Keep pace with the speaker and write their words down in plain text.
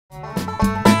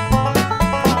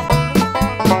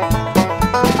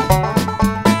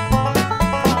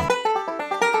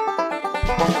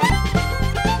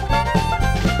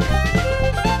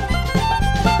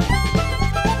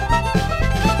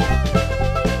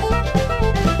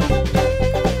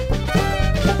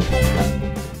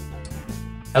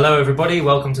Hello everybody,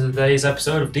 welcome to today's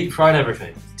episode of Deep Fried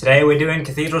Everything. Today we're doing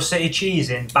Cathedral City cheese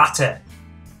in batter.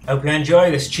 Hope you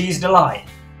enjoy this cheese delight.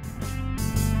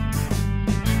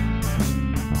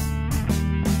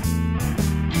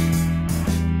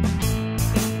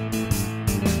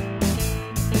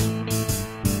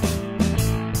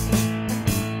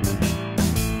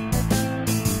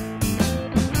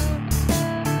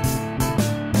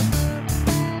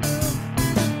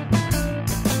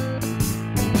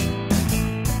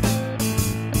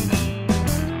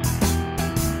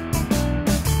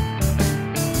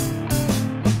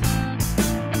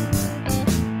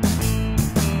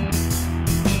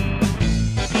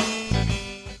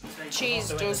 Cheese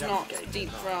does not deep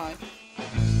fry.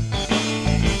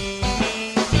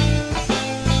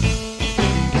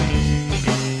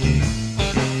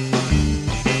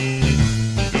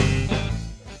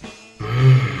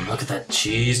 Look at that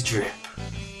cheese drip.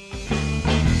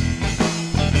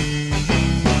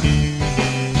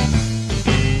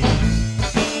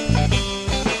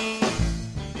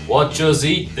 Watch us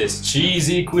eat this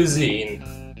cheesy cuisine.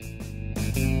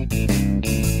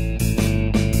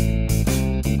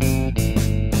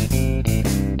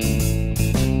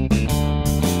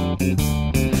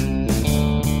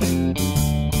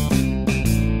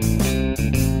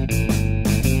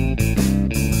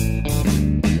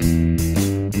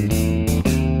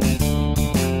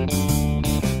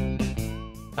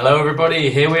 Hello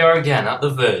everybody, here we are again at the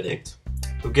verdict.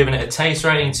 We've given it a taste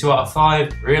rating 2 out of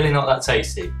 5, really not that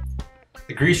tasty.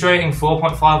 The grease rating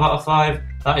 4.5 out of 5,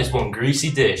 that is one greasy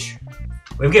dish.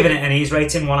 We've given it an ease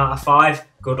rating 1 out of 5.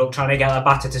 Good luck trying to get that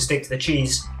batter to stick to the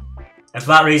cheese. And for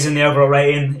that reason the overall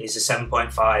rating is a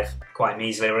 7.5, quite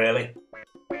measly really.